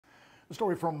A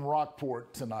story from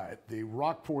Rockport tonight. The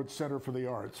Rockport Center for the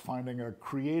Arts finding a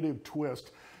creative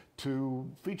twist to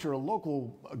feature a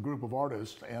local group of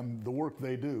artists and the work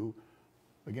they do,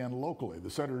 again, locally. The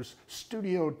center's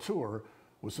studio tour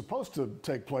was supposed to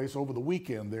take place over the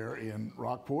weekend there in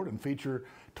Rockport and feature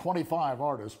 25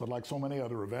 artists, but like so many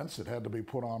other events, it had to be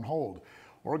put on hold.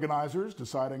 Organizers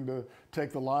deciding to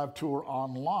take the live tour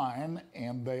online,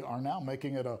 and they are now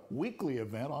making it a weekly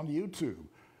event on YouTube.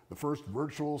 The first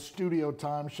virtual studio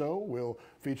time show will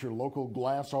feature local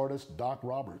glass artist Doc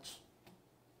Roberts.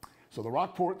 So the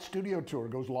Rockport Studio Tour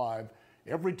goes live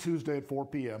every Tuesday at 4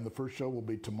 p.m. The first show will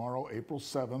be tomorrow, April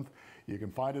 7th. You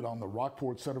can find it on the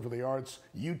Rockport Center for the Arts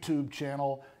YouTube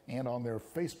channel and on their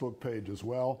Facebook page as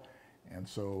well. And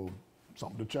so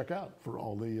something to check out for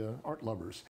all the art lovers.